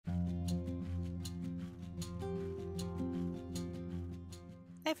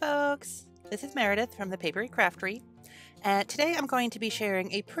Hi folks, this is Meredith from the Papery Craftery, and today I'm going to be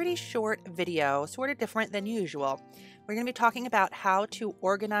sharing a pretty short video, sort of different than usual. We're going to be talking about how to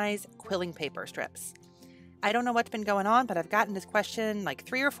organize quilling paper strips. I don't know what's been going on, but I've gotten this question like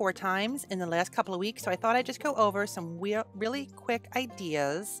 3 or 4 times in the last couple of weeks, so I thought I'd just go over some really quick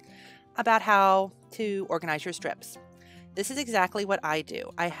ideas about how to organize your strips. This is exactly what I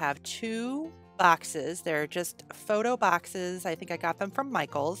do. I have 2 boxes. They're just photo boxes. I think I got them from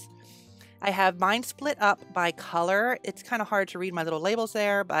Michael's. I have mine split up by color. It's kind of hard to read my little labels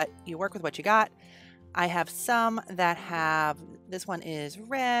there, but you work with what you got. I have some that have, this one is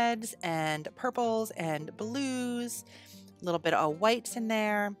reds and purples and blues, a little bit of whites in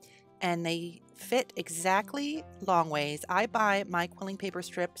there, and they fit exactly long ways. I buy my quilling paper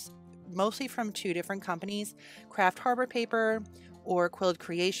strips mostly from 2 different companies, Craft Harbor Paper or Quilled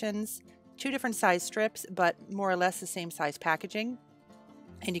Creations. 2 different size strips, but more or less the same size packaging.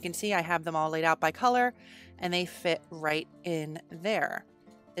 And you can see I have them all laid out by color, and they fit right in there.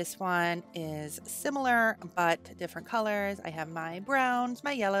 This one is similar, but different colors. I have my browns,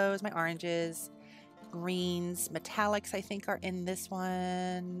 my yellows, my oranges, greens, metallics I think are in this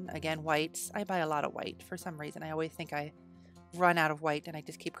one. Again, whites. I buy a lot of white for some reason. I always think I run out of white and I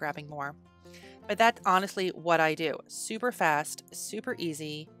just keep grabbing more. But that's honestly what I do. Super fast, super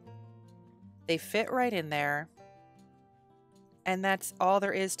easy. They fit right in there, and that's all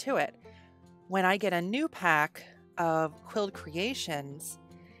there is to it. When I get a new pack of Quilled Creations,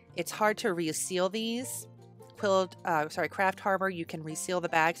 it's hard to reseal these. Craft Harbor, you can reseal the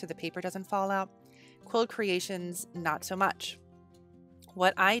bag so the paper doesn't fall out. Quilled Creations, not so much.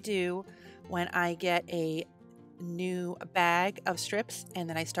 What I do when I get a new bag of strips and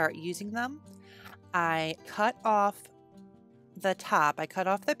then I start using them, I cut off the top, I cut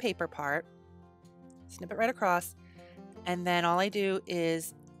off the paper part, snip it right across, and then all I do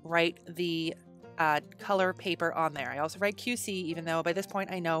is write the color paper on there. I also write QC, even though by this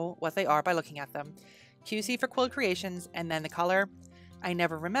point I know what they are by looking at them. QC for Quilled Creations, and then the color. I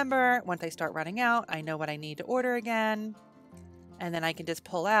never remember. Once I start running out, I know what I need to order again, and then I can just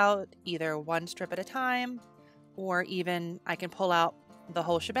pull out either one strip at a time, or even I can pull out the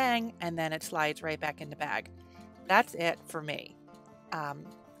whole shebang and then it slides right back in the bag. That's it for me.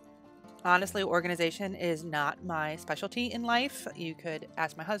 Honestly, organization is not my specialty in life. You could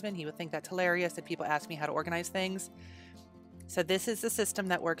ask my husband. He would think that's hilarious that people ask me how to organize things. So this is the system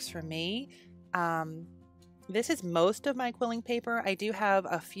that works for me. This is most of my quilling paper. I do have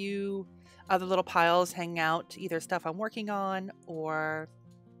a few other little piles hanging out, either stuff I'm working on or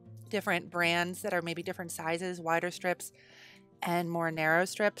different brands that are maybe different sizes, wider strips and more narrow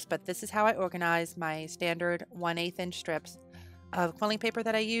strips. But this is how I organize my standard 1/8 inch strips of quilling paper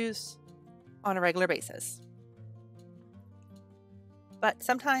that I use on a regular basis. But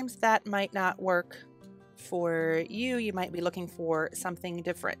sometimes that might not work for you. You might be looking for something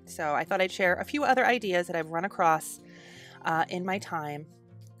different. So I thought I'd share a few other ideas that I've run across in my time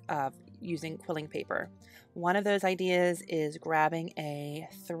of using quilling paper. One of those ideas is grabbing a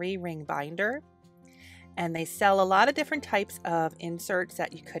 3-ring binder, and they sell a lot of different types of inserts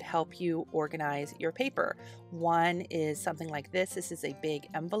that you could help you organize your paper. One is something like this. This is a big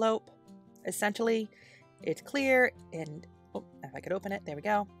envelope. Essentially, it's clear, and if I could open it, there we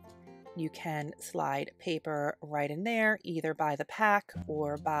go. You can slide paper right in there, either by the pack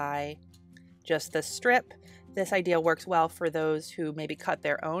or by just the strip. This idea works well for those who maybe cut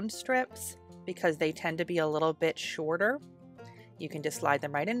their own strips because they tend to be a little bit shorter. You can just slide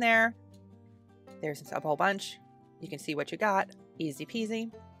them right in there. There's a whole bunch. You can see what you got. Easy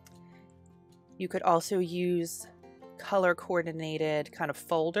peasy. You could also use color coordinated kind of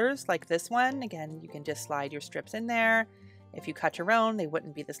folders like this one. Again, you can just slide your strips in there. If you cut your own, they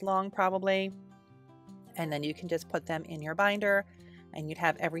wouldn't be this long probably. And then you can just put them in your binder and you'd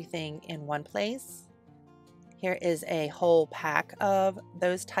have everything in one place. Here is a whole pack of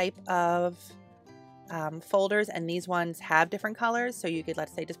those type of folders, and these ones have different colors. So you could,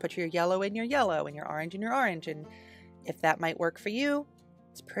 let's say, just put your yellow in your yellow and your orange in your orange. And if that might work for you,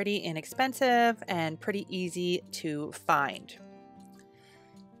 it's pretty inexpensive and pretty easy to find.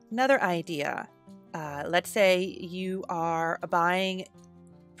 Another idea, let's say you are buying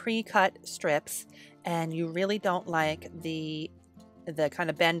pre-cut strips and you really don't like the kind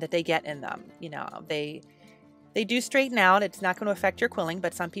of bend that they get in them. You know, they do straighten out. It's not going to affect your quilling,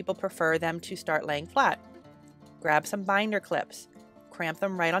 but some people prefer them to start laying flat. Grab some binder clips, cramp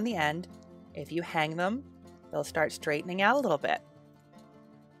them right on the end. If you hang them, they'll start straightening out a little bit.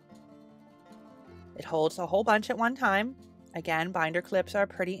 It holds a whole bunch at one time. Again, binder clips are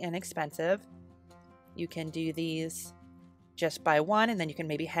pretty inexpensive. You can do these just buy one, and then you can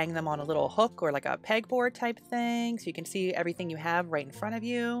maybe hang them on a little hook or like a pegboard type thing so you can see everything you have right in front of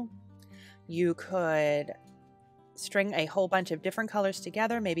you. You could string a whole bunch of different colors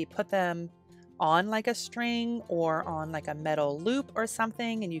together, maybe put them on like a string or on like a metal loop or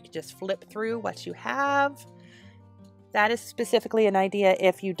something, and you can just flip through what you have. That is specifically an idea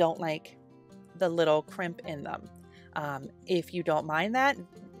if you don't like the little crimp in them. If you don't mind that,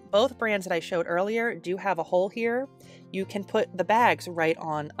 both brands that I showed earlier do have a hole here. You can put the bags right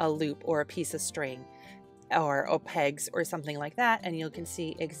on a loop or a piece of string or pegs or something like that, and you can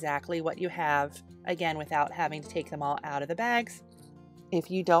see exactly what you have, again, without having to take them all out of the bags. If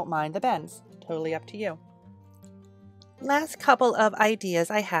you don't mind the bends, totally up to you. Last couple of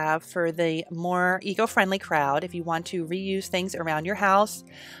ideas I have for the more eco-friendly crowd if you want to reuse things around your house.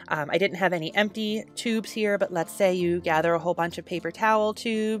 I didn't have any empty tubes here, but let's say you gather a whole bunch of paper towel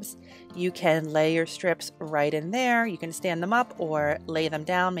tubes. You can lay your strips right in there. You can stand them up or lay them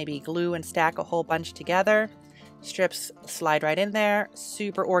down, maybe glue and stack a whole bunch together. Strips slide right in there,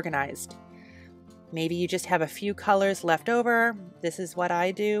 super organized. Maybe you just have a few colors left over. This is what I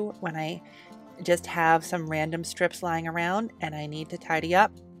do when I just have some random strips lying around and I need to tidy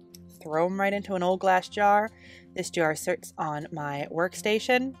up. Throw them right into an old glass jar. This jar sits on my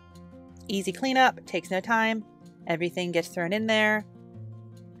workstation. Easy cleanup, takes no time. Everything gets thrown in there.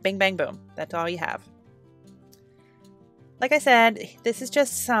 Bing, bang, boom. That's all you have. Like I said, this is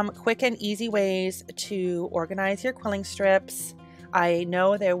just some quick and easy ways to organize your quilling strips. I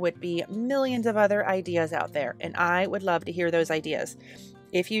know there would be millions of other ideas out there, and I would love to hear those ideas.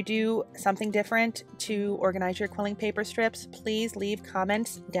 If you do something different to organize your quilling paper strips, please leave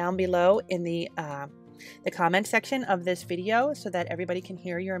comments down below in the comment section of this video so that everybody can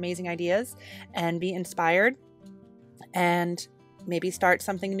hear your amazing ideas and be inspired and maybe start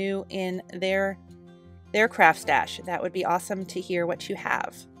something new in their craft stash. That would be awesome to hear what you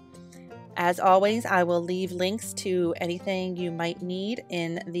have. As always, I will leave links to anything you might need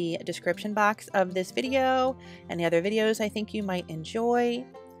in the description box of this video and the other videos I think you might enjoy.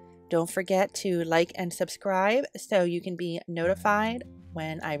 Don't forget to like and subscribe so you can be notified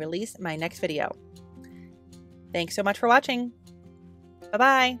when I release my next video. Thanks so much for watching.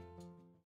 Bye-bye.